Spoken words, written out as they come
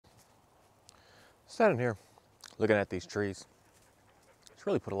Standing here, looking at these trees, it's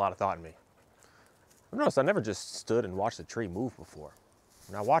really put a lot of thought in me. I've noticed I never just stood and watched a tree move before.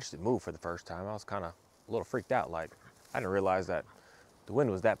 When I watched it move for the first time, I was kind of a little freaked out. Like, I didn't realize that the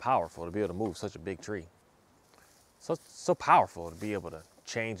wind was that powerful to be able to move such a big tree. So powerful to be able to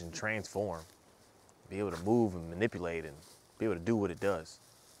change and transform, be able to move and manipulate and be able to do what it does.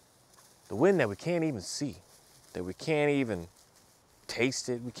 The wind that we can't even see, that we can't even taste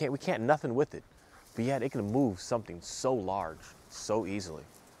it, we can't nothing with it. But yet it can move something so large, so easily.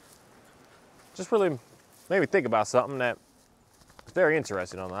 Just really made me think about something that is very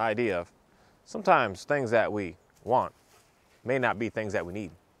interesting on the idea of sometimes things that we want may not be things that we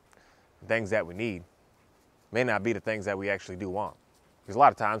need. Things that we need may not be the things that we actually do want. Because a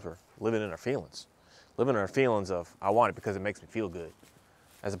lot of times we're living in our feelings. Living in our feelings of, I want it because it makes me feel good,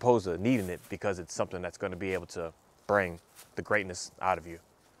 as opposed to needing it because it's something that's going to be able to bring the greatness out of you.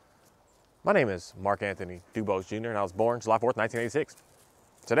 My name is Mark Anthony Dubose Jr., and I was born July 4th, 1986.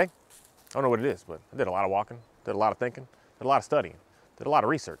 Today, I don't know what it is, but I did a lot of walking, did a lot of thinking, did a lot of studying, did a lot of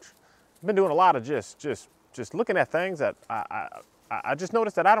research. I've been doing a lot of just looking at things that I just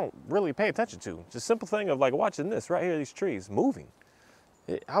noticed that I don't really pay attention to. Just simple thing of like watching this right here, these trees moving.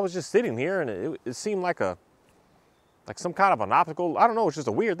 I was just sitting here, and it seemed like some kind of an optical, I don't know, it's just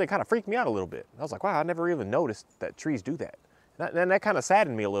a weird thing, kind of freaked me out a little bit. I was like, wow, I never even noticed that trees do that. And that kind of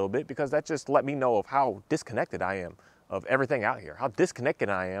saddened me a little bit, because that just let me know of how disconnected I am of everything out here, how disconnected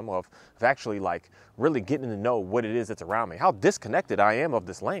I am of actually like really getting to know what it is that's around me, how disconnected I am of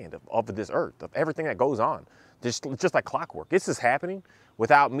this land, of this earth, of everything that goes on. Just like clockwork. It's just happening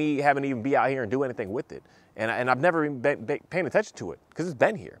without me having to even be out here and do anything with it. And I've never even been paying attention to it, because it's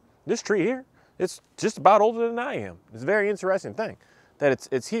been here. This tree here, it's just about older than I am. It's a very interesting thing that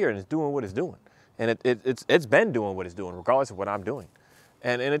it's here and it's doing what it's doing. And it's been doing what it's doing, regardless of what I'm doing.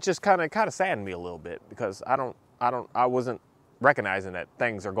 And it just kind of saddened me a little bit, because I wasn't recognizing that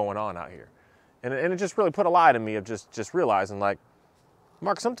things are going on out here. And it just really put a lie to me of just realizing, like,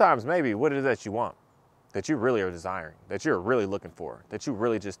 Mark, sometimes maybe what it is that you want, that you really are desiring, that you're really looking for, that you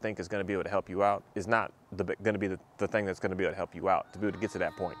really just think is going to be able to help you out, is not going to be the thing that's going to be able to help you out, to be able to get to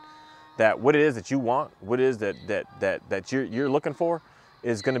that point. That what it is that you want, what it is that you're looking for,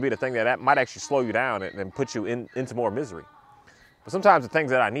 is going to be the thing that might actually slow you down and put you into more misery. But sometimes the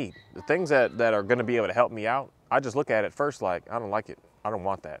things that I need, the things that are going to be able to help me out, I just look at it first like, I don't like it. I don't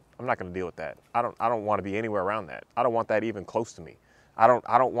want that. I'm not going to deal with that. I don't want to be anywhere around that. I don't want that even close to me. I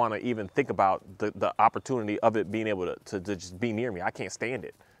don't want to even think about the opportunity of it being able to just be near me. I can't stand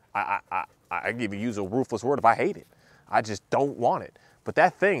it. I even use a ruthless word if I hate it. I just don't want it. But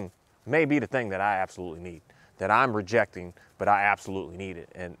that thing may be the thing that I absolutely need, that I'm rejecting, but I absolutely need it.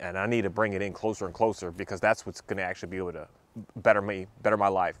 And I need to bring it in closer and closer, because that's what's going to actually be able to better me, better my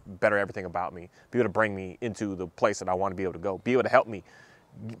life, better everything about me, be able to bring me into the place that I want to be able to go, be able to help me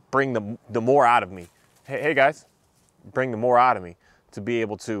bring the more out of me. Hey guys, bring the more out of me, to be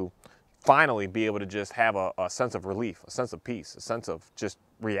able to finally be able to just have a sense of relief, a sense of peace, a sense of just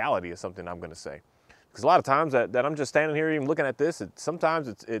reality is something I'm going to say. Because a lot of times that I'm just standing here even looking at this, sometimes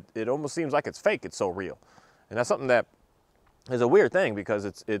it almost seems like it's fake. It's so real. And that's something that is a weird thing, because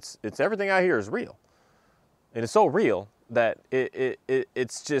it's everything out here is real. And it's so real that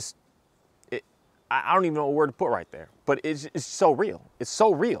it's just, I don't even know what word to put right there, but it's so real. It's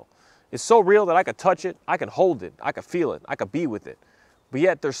so real. It's so real that I could touch it, I can hold it, I can feel it, I could be with it. But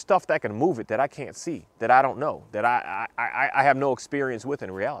yet there's stuff that can move it that I can't see, that I don't know, that I have no experience with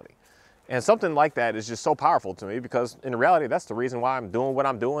in reality. And something like that is just so powerful to me, because in reality, that's the reason why I'm doing what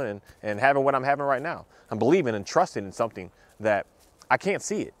I'm doing and having what I'm having right now. I'm believing and trusting in something that I can't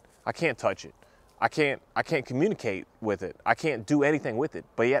see it. I can't touch it. I can't communicate with it. I can't do anything with it,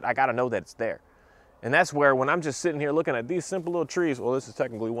 but yet I got to know that it's there. And that's where, when I'm just sitting here looking at these simple little trees, well, this is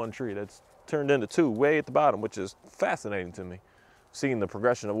technically one tree that's turned into two way at the bottom, which is fascinating to me, seeing the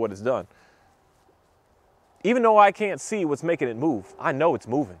progression of what it's done. Even though I can't see what's making it move, I know it's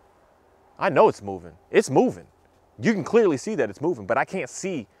moving. I know it's moving. It's moving. You can clearly see that it's moving, but I can't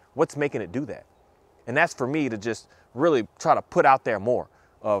see what's making it do that. And that's for me to just really try to put out there more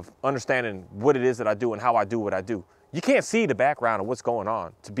of understanding what it is that I do and how I do what I do. You can't see the background of what's going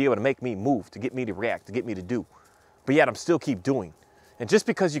on to be able to make me move, to get me to react, to get me to do. But yet I'm still keep doing. And just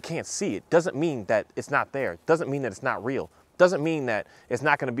because you can't see it doesn't mean that it's not there. It doesn't mean that it's not real. It doesn't mean that it's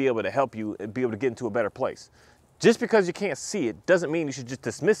not going to be able to help you and be able to get into a better place. Just because you can't see it doesn't mean you should just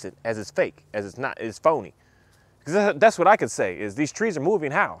dismiss it as it's fake, as it's not, it's phony. Because that's what I could say, is these trees are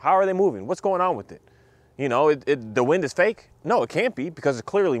moving. How? How are they moving? What's going on with it? You know, the wind is fake? No, it can't be, because it's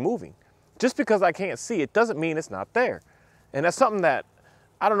clearly moving. Just because I can't see it doesn't mean it's not there. And that's something that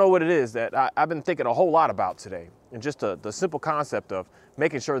I don't know what it is that I've been thinking a whole lot about today. And just the simple concept of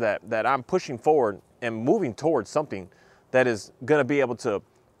making sure that I'm pushing forward and moving towards something that is going to be able to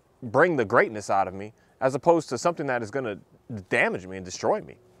bring the greatness out of me, as opposed to something that is going to damage me and destroy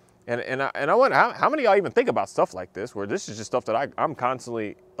me. And I wonder, how many of y'all even think about stuff like this, where this is just stuff that I'm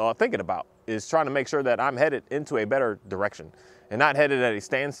constantly thinking about, is trying to make sure that I'm headed into a better direction and not headed at a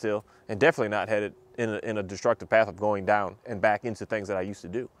standstill, and definitely not headed in a destructive path of going down and back into things that I used to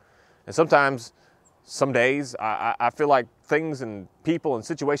do. And sometimes, some days, I feel like things and people and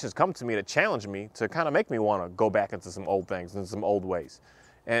situations come to me that challenge me to kind of make me want to go back into some old things and some old ways.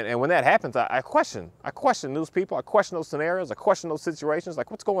 And when that happens, I question those people, I question those scenarios, I question those situations,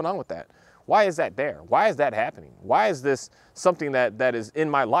 like, what's going on with that? Why is that there? Why is that happening? Why is this something that is in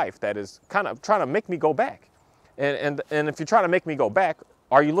my life that is kind of trying to make me go back? And if you're trying to make me go back,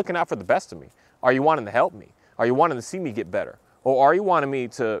 are you looking out for the best of me? Are you wanting to help me? Are you wanting to see me get better? Or are you wanting me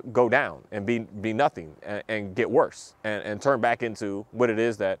to go down and be nothing and get worse and turn back into what it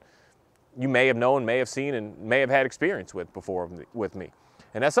is that you may have known, may have seen, and may have had experience with before with me?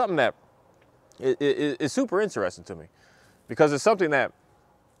 And that's something that is super interesting to me, because it's something that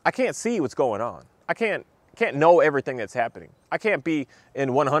I can't see what's going on. I can't know everything that's happening. I can't be in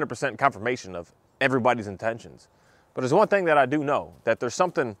 100% confirmation of everybody's intentions. But there's one thing that I do know, that there's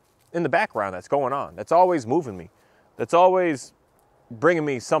something in the background that's going on, that's always moving me, that's always bringing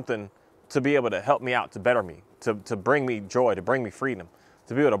me something to be able to help me out, to better me, to bring me joy, to bring me freedom,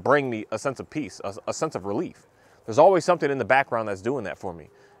 to be able to bring me a sense of peace, a sense of relief. There's always something in the background that's doing that for me.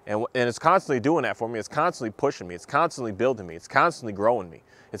 And it's constantly doing that for me. It's constantly pushing me. It's constantly building me. It's constantly growing me.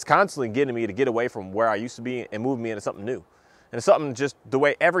 It's constantly getting me to get away from where I used to be and moving me into something new. And it's something just the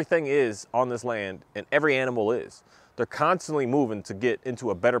way everything is on this land, and every animal is. They're constantly moving to get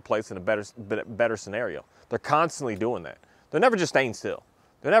into a better place and a better scenario. They're constantly doing that. They're never just staying still.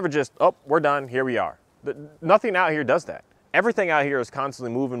 They're never just, oh, we're done, here we are. Nothing out here does that. Everything out here is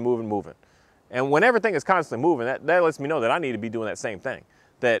constantly moving. And when everything is constantly moving, that lets me know that I need to be doing that same thing.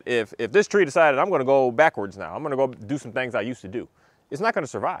 That if this tree decided I'm gonna go backwards now, I'm gonna go do some things I used to do, it's not gonna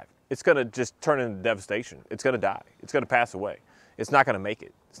survive. It's gonna just turn into devastation. It's gonna die. It's gonna pass away. It's not gonna make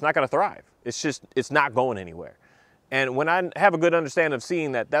it. It's not gonna thrive. It's not going anywhere. And when I have a good understanding of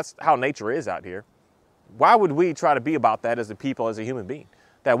seeing that that's how nature is out here, why would we try to be about that as a people, as a human being?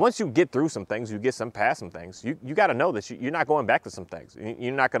 That once you get through some things, you get past some things, you got to know that you're not going back to some things.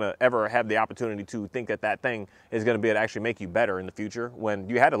 You're not going to ever have the opportunity to think that thing is going to be able to actually make you better in the future, when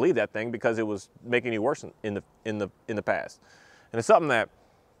you had to leave that thing because it was making you worse in the past. And it's something that,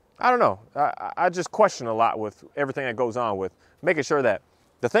 I don't know, I just question a lot with everything that goes on with making sure that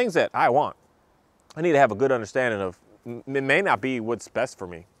the things that I want, I need to have a good understanding of. It may not be what's best for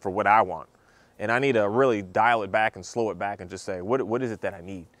me, for what I want. And I need to really dial it back and slow it back and just say, what is it that I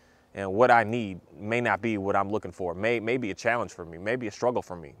need? And what I need may not be what I'm looking for. May be a challenge for me, may be a struggle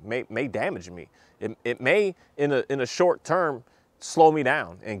for me, may damage me. It may, in a short term, slow me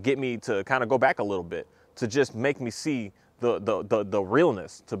down and get me to kind of go back a little bit, to just make me see the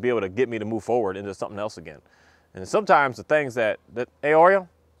realness, to be able to get me to move forward into something else again. And sometimes the things that hey, Oreo,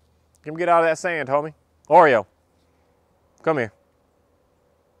 can we get out of that sand, homie? Oreo, come here.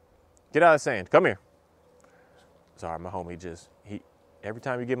 Get out of the sand. Come here. Sorry, my homie every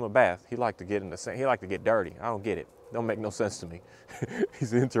time you give him a bath, he like to get in the sand. He like to get dirty. I don't get it. Don't make no sense to me.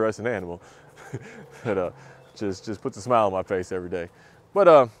 He's an interesting animal. But just puts a smile on my face every day. But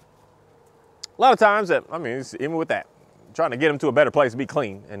a lot of times even with that, trying to get him to a better place to be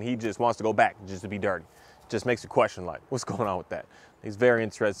clean, and he just wants to go back just to be dirty. Just makes you question, like, what's going on with that? He's very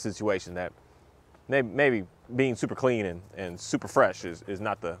interesting situation that maybe being super clean and super fresh is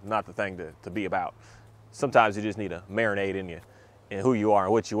not the thing to be about. Sometimes you just need to marinate in you and who you are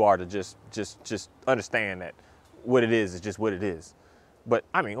and what you are, to just understand that what it is just what it is. But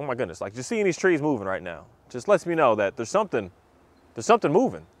I mean, oh my goodness, like just seeing these trees moving right now just lets me know that there's something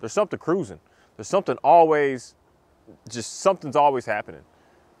moving, there's something cruising, there's something something's always happening.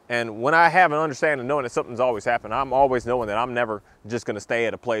 And when I have an understanding knowing that something's always happening, I'm always knowing that I'm never just gonna stay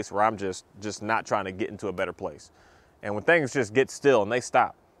at a place where I'm just not trying to get into a better place. And when things just get still and they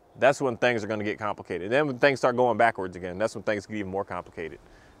stop, that's when things are gonna get complicated. And then when things start going backwards again, that's when things get even more complicated.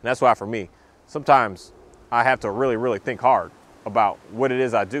 And that's why for me, sometimes I have to really, really think hard about what it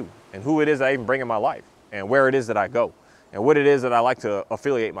is I do and who it is I even bring in my life and where it is that I go and what it is that I like to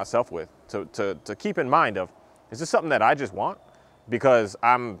affiliate myself with, to keep in mind of, is this something that I just want because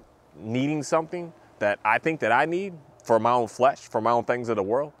I'm needing something that I think that I need for my own flesh, for my own things of the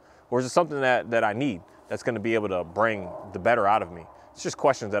world? Or is it something that I need that's going to be able to bring the better out of me It's just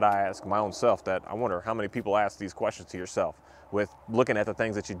questions that I ask my own self that I wonder how many people ask these questions to yourself with looking at the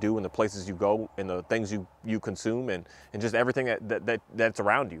things that you do and the places you go and the things you consume and just everything that's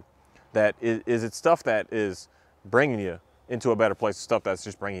around you. That is it stuff that is bringing you into a better place, stuff that's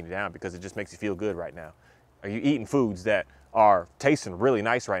just bringing you down because it just makes you feel good right now? Are you eating foods that are tasting really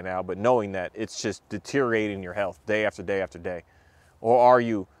nice right now, but knowing that it's just deteriorating your health day after day after day? Or are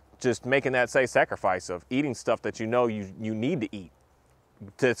you just making that sacrifice of eating stuff that you know you need to eat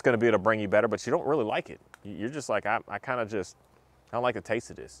that's going to be able to bring you better, but you don't really like it? You're just like, I don't like the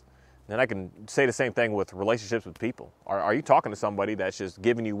taste of this. Then I can say the same thing with relationships with people. Are you talking to somebody that's just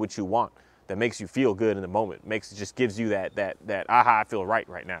giving you what you want, that makes you feel good in the moment, just gives you that aha, I feel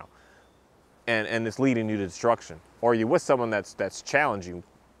right now, and it's leading you to destruction? Or are you with someone that's challenging,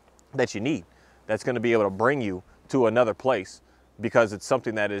 that you need, that's going to be able to bring you to another place because it's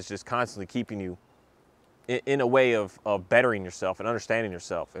something that is just constantly keeping you in a way of bettering yourself and understanding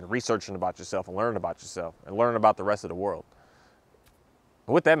yourself and researching about yourself and learning about yourself and learning about the rest of the world?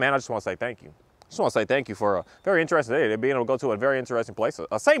 With that, man, I just want to say thank you. I just want to say thank you for a very interesting day, being able to go to a very interesting place,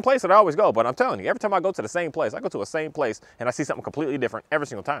 a same place that I always go. But I'm telling you, every time I go to the same place, I go to a same place and I see something completely different every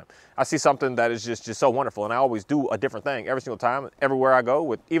single time. I see something that is just so wonderful, and I always do a different thing every single time, everywhere I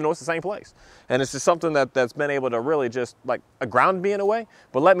go, even though it's the same place. And it's just something that's been able to really just like ground me in a way,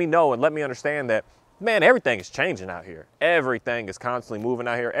 but let me know and let me understand that, man, everything is changing out here. Everything is constantly moving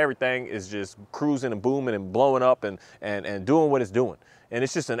out here. Everything is just cruising and booming and blowing up and doing what it's doing. And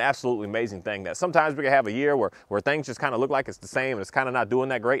it's just an absolutely amazing thing that sometimes we can have a year where things just kind of look like it's the same and it's kind of not doing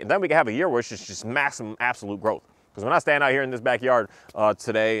that great. And then we can have a year where it's just maximum absolute growth. Because when I stand out here in this backyard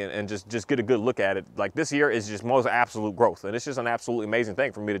today and just get a good look at it, like this year is just most absolute growth. And it's just an absolutely amazing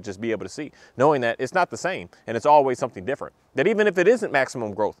thing for me to just be able to see, knowing that it's not the same and it's always something different. That even if it isn't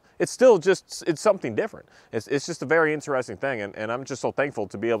maximum growth, it's still just, it's something different. It's just a very interesting thing. And I'm just so thankful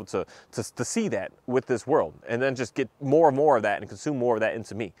to be able to see that with this world and then just get more and more of that and consume more of that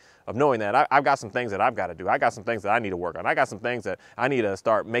into me, of knowing that I've got some things that I've got to do. I got some things that I need to work on. I got some things that I need to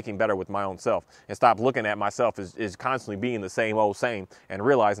start making better with my own self and stop looking at myself as constantly being the same old same and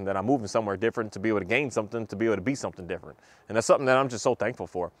realizing that I'm moving somewhere different to be able to gain something, to be able to be something different. And that's something that I'm just so thankful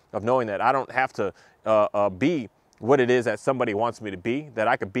for, of knowing that I don't have to be what it is that somebody wants me to be, that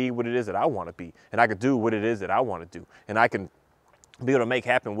I could be what it is that I want to be, and I could do what it is that I want to do, and I can be able to make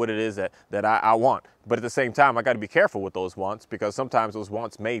happen what it is that I want. But at the same time, I got to be careful with those wants, because sometimes those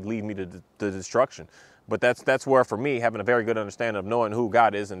wants may lead me to destruction. But that's where, for me, having a very good understanding of knowing who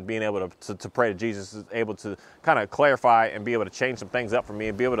God is and being able to pray to Jesus is able to kind of clarify and be able to change some things up for me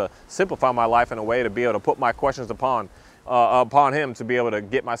and be able to simplify my life in a way to be able to put my questions upon him, to be able to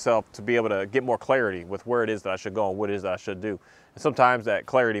get myself, to be able to get more clarity with where it is that I should go and what it is that I should do. And sometimes that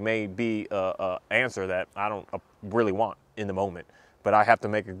clarity may be an answer that I don't really want in the moment. But I have to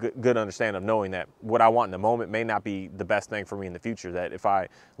make a good understanding of knowing that what I want in the moment may not be the best thing for me in the future. That if I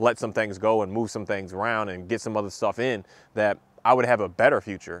let some things go and move some things around and get some other stuff in, that I would have a better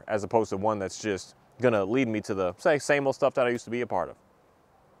future as opposed to one that's just going to lead me to the same old stuff that I used to be a part of.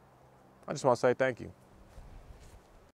 I just want to say thank you.